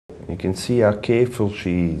You can see how careful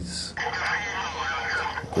she is.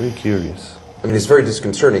 Very curious. I mean, it's very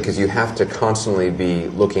disconcerting because you have to constantly be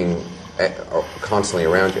looking constantly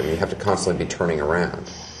around you. I mean, you have to constantly be turning around.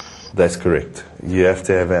 That's correct. You have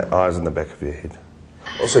to have eyes on the back of your head.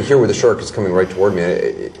 Also, here where the shark is coming right toward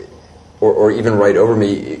me, or even right over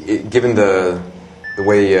me, given the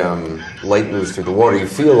way light moves through the water, you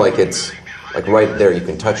feel like it's like right there. You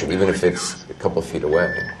can touch it, even if it's a couple of feet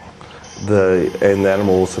away. And the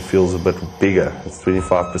animal also feels a bit bigger. It's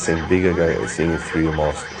 25% bigger seeing it through your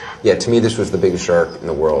mask. Yeah, to me, this was the biggest shark in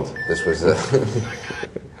the world. This was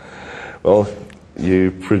Well,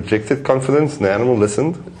 you projected confidence, and the animal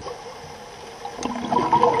listened.